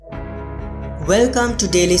Welcome to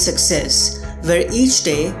Daily Success, where each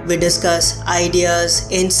day we discuss ideas,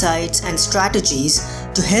 insights, and strategies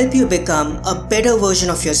to help you become a better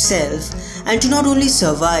version of yourself and to not only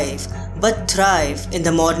survive but thrive in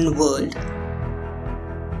the modern world.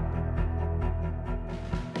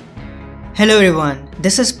 Hello everyone,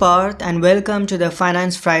 this is Parth and welcome to the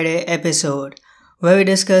Finance Friday episode, where we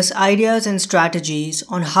discuss ideas and strategies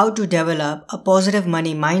on how to develop a positive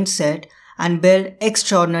money mindset and build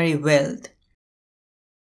extraordinary wealth.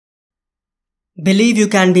 Believe you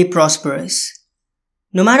can be prosperous.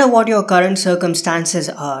 No matter what your current circumstances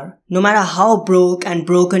are, no matter how broke and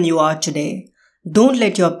broken you are today, don't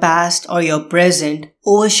let your past or your present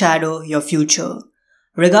overshadow your future.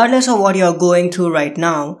 Regardless of what you're going through right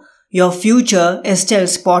now, your future is still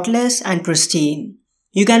spotless and pristine.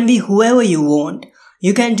 You can be whoever you want,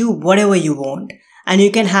 you can do whatever you want, and you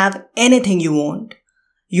can have anything you want.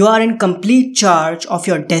 You are in complete charge of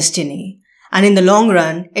your destiny. And in the long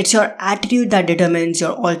run, it's your attitude that determines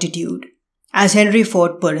your altitude. As Henry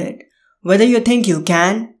Ford put it, whether you think you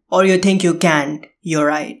can or you think you can't, you're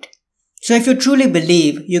right. So if you truly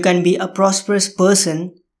believe you can be a prosperous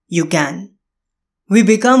person, you can. We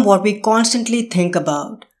become what we constantly think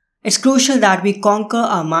about. It's crucial that we conquer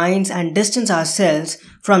our minds and distance ourselves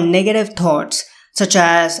from negative thoughts such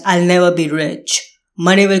as I'll never be rich,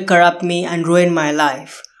 money will corrupt me and ruin my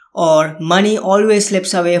life, or money always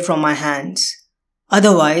slips away from my hands.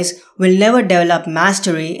 Otherwise, we'll never develop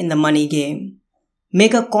mastery in the money game.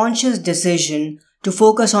 Make a conscious decision to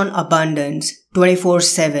focus on abundance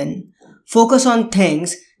 24/7. Focus on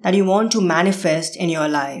things that you want to manifest in your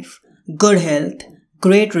life. Good health,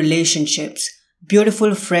 great relationships,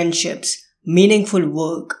 beautiful friendships, meaningful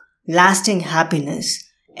work, lasting happiness,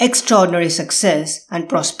 extraordinary success, and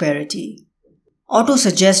prosperity.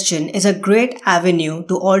 Autosuggestion is a great avenue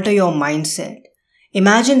to alter your mindset.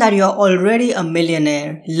 Imagine that you are already a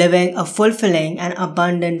millionaire living a fulfilling and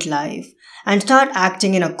abundant life and start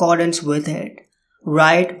acting in accordance with it.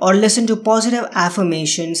 Write or listen to positive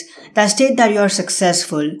affirmations that state that you are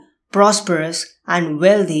successful, prosperous, and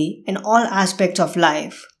wealthy in all aspects of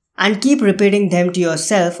life, and keep repeating them to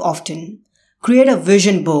yourself often. Create a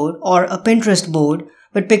vision board or a Pinterest board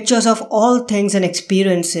with pictures of all things and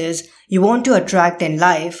experiences you want to attract in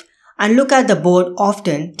life, and look at the board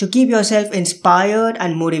often to keep yourself inspired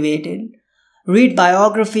and motivated. Read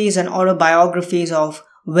biographies and autobiographies of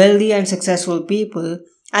wealthy and successful people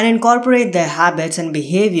and incorporate their habits and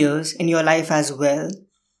behaviors in your life as well.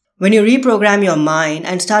 When you reprogram your mind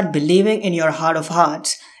and start believing in your heart of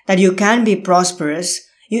hearts that you can be prosperous,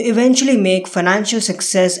 you eventually make financial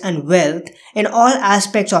success and wealth in all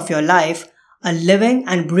aspects of your life a living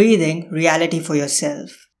and breathing reality for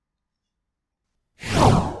yourself.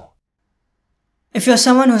 If you're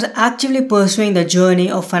someone who's actively pursuing the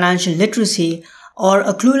journey of financial literacy or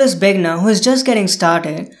a clueless beginner who is just getting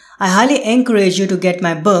started, I highly encourage you to get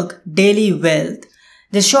my book, Daily Wealth.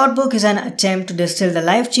 This short book is an attempt to distill the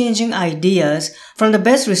life-changing ideas from the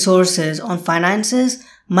best resources on finances,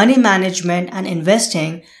 money management, and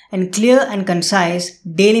investing in clear and concise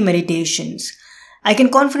daily meditations. I can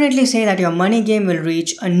confidently say that your money game will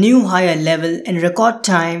reach a new higher level in record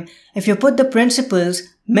time if you put the principles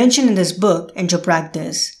mentioned in this book into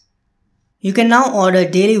practice. You can now order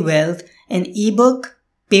Daily Wealth in ebook,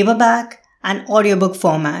 paperback, and audiobook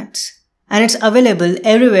formats, and it's available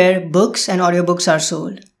everywhere books and audiobooks are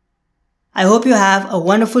sold. I hope you have a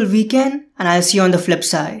wonderful weekend, and I'll see you on the flip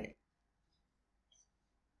side.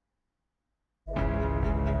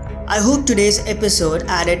 I hope today's episode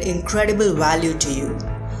added incredible value to you.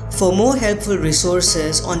 For more helpful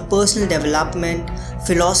resources on personal development,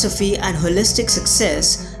 philosophy, and holistic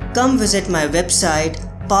success, come visit my website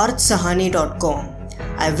parthsahani.com.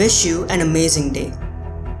 I wish you an amazing day.